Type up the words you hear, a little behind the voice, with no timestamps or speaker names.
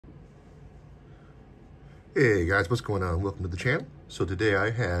Hey guys, what's going on? Welcome to the channel. So today I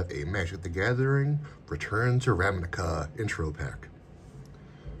have a Magic the Gathering Return to Ravnica Intro pack.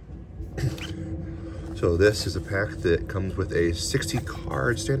 So this is a pack that comes with a 60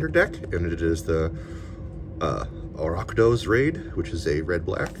 card standard deck, and it is the Rakdos Raid, which is a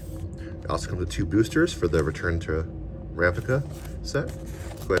red-black. It also comes with 2 boosters for the Return to Ravnica set.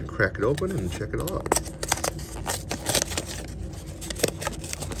 Let's go ahead and crack it open and check it all out.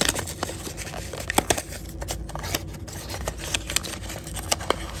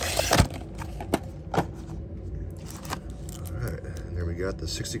 We got the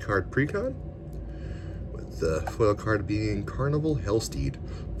 60 card precon, with the foil card being Carnival Hellsteed.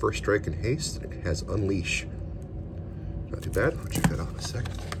 First strike and haste, and it has Unleash. Not too bad. We'll check that out in a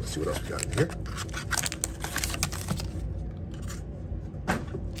second. Let's see what else we got in here.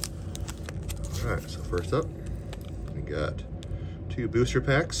 Alright, so first up, we got 2 booster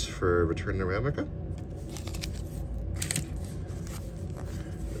packs for Return to Ravnica.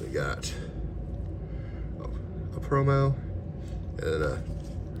 Then we got a promo and a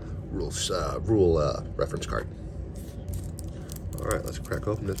rule reference card. All right, let's crack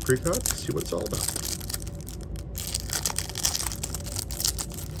open this precon, see what it's all about.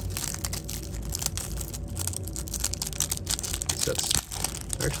 This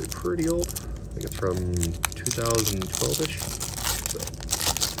set's actually pretty old. I think it's from 2012-ish. So,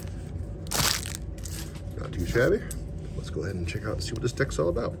 not too shabby. Let's go ahead and check out and see what this deck's all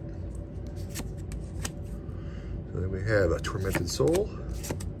about. So then we have a Tormented Soul,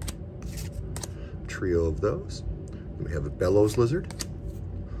 a trio of those. Then we have a Bellows Lizard.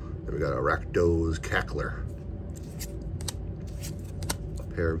 Then we got a Rakdos Cackler, a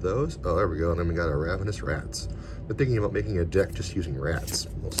pair of those. Oh, there we go. And then we got a Ravenous Rats. Been thinking about making a deck just using rats.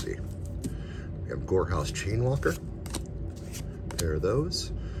 We'll see. We have Gorehouse Chainwalker, a pair of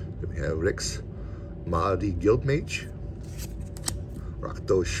those. Then we have Rick's Maadi Guildmage,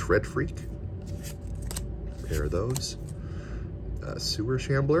 Rakdos Shred Freak, pair of those. Sewer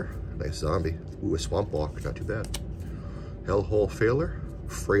Shambler, nice zombie. Ooh, a Swamp Walk, not too bad. Hellhole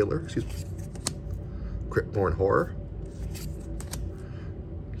Frailer, excuse me. Cryptborn Horror.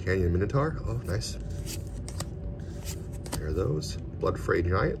 Canyon Minotaur, oh nice. Pair of those. Bloodfray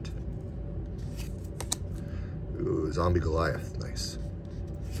Giant. Ooh, Zombie Goliath, nice.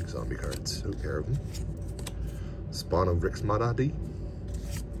 Big zombie cards, a pair of them. Spawn of Rick's Madadi.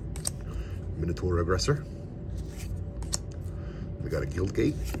 Minotaur Aggressor. We got a Guild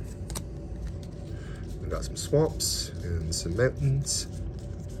Gate. We got some swamps and some mountains.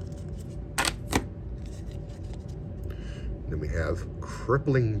 And then we have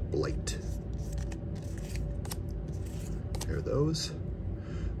Crippling Blight. Pair of those.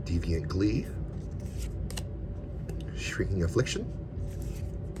 Deviant Glee. Shrieking Affliction.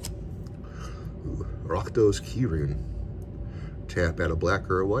 Ooh, Rakdos Keyrune. Tap add a black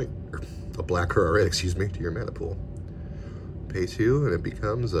or a white, or a black or a red, excuse me, to your mana pool. Pay 2, and it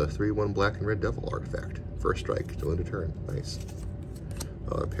becomes a 3/1 black and red devil artifact. First strike, till end of turn. Nice.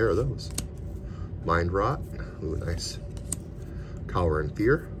 A pair of those. Mind Rot. Ooh, nice. Cower and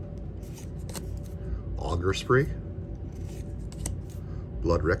Fear. Augur Spree.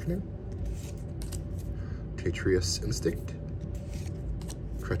 Blood Reckoning. Traitorous Instinct.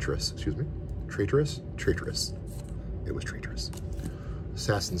 Treacherous, excuse me. Traitorous? Traitorous. It was Traitorous.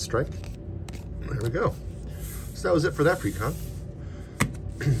 Assassin Strike. There we go. So that was it for that precon.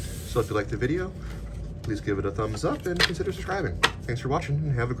 So if you liked the video, please give it a thumbs up and consider subscribing. Thanks for watching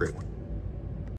and have a great one.